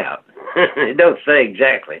 no doubt. It don't say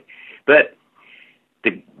exactly, but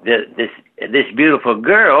this beautiful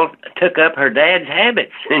girl took up her dad's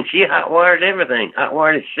habits, and she hot wired everything. Hot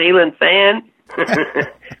wired his ceiling fan,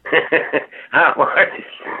 hot wired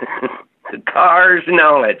the cars and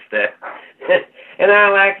all that stuff. And I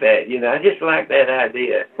like that, I just like that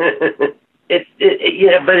idea.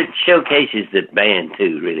 But it showcases the band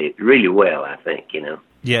too, really, really well, I think,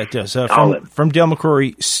 Yeah, it does. From Dale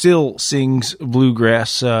McCoury, Still Sings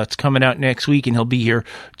Bluegrass. It's coming out next week, and he'll be here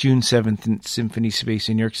June 7th in Symphony Space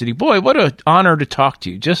in New York City. Boy, what an honor to talk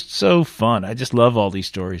to you. Just so fun. I just love all these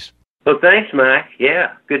stories. Well, thanks, Mike.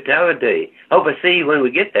 Yeah, good talking to you. Hope I see you when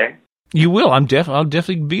we get there. You will. I'll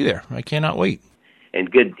definitely be there. I cannot wait. And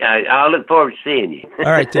good. I'll look forward to seeing you.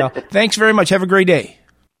 All right, Dale. Thanks very much. Have a great day.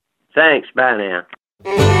 Thanks. Bye now.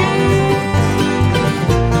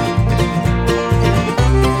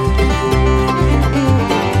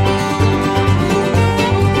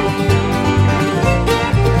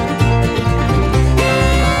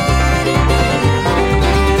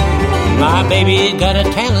 My baby's got a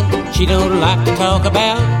talent she don't like to talk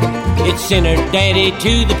about. It sent her daddy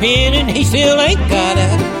to the pen and he still ain't got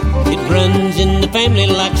out. It runs in the family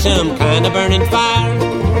like some kind of burning fire.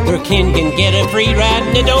 Her kin can get a free ride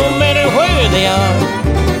and it don't matter where they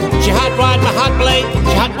are. She hot-wired my hot plate,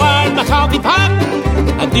 she hot-wired my coffee pot.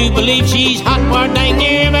 I do believe she's hot-wired dang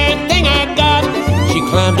near everything I got. She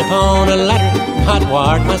climbed upon a ladder,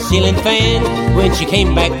 hot-wired my ceiling fan. When she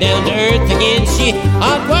came back down to earth again, she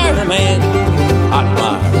hot-wired her man.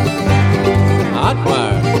 Hot-wired,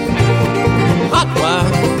 hot-wired,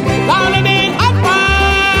 hot-wired, darling in hot-wired.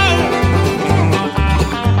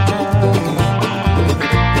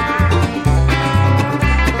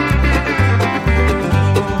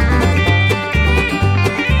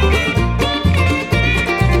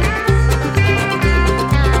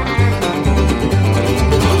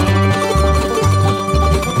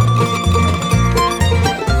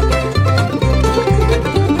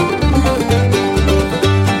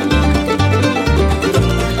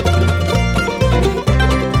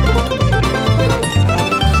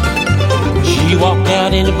 walked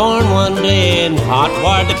out in the barn one day and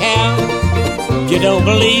hot-wired the cow. If you don't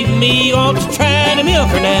believe me, you ought to try to milk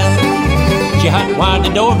her now. She hot-wired the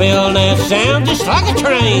doorbell, now it sounds just like a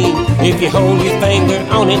train. If you hold your finger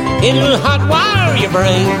on it, it'll hot-wire your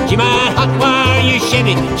brain. She might hot-wire your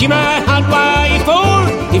Chevy, she might hot-wire your Ford.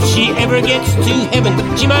 If she ever gets to heaven,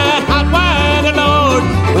 she might hot-wire the Lord.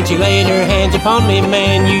 When she laid her hands upon me,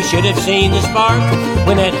 man, you should have seen the spark.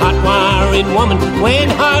 When that hot-wiring woman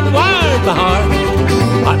went hot-wired my heart.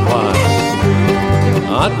 Hot-wire,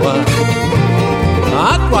 hot-wire,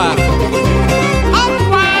 hot-wire.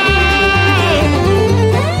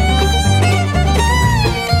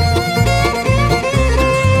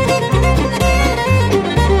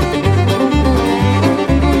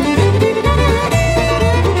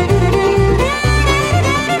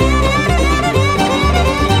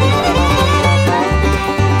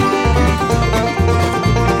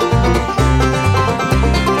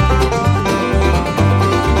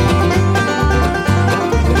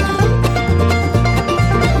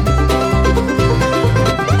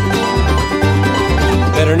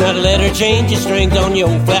 Better not let her change the strings on your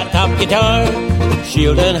flat top guitar.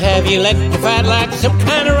 She'll done have you electrified like some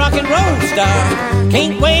kind of rock and roll star.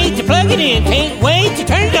 Can't wait to plug it in, can't wait to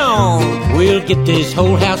turn it on. We'll get this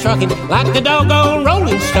whole house rocking like the doggone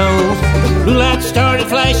Rolling Stones. Blue lights started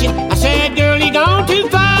flashing, I said, girl, you gone too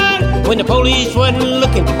far. When the police wasn't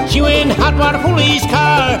looking, she went hot water police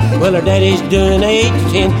car. Well, her daddy's doing 8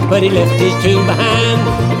 to 10, but he left his two behind.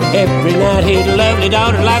 Every night his lovely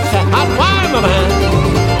daughter likes to hot wire my mind.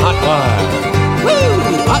 Hot wire, woo,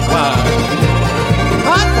 hot wire,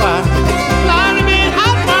 hot wire.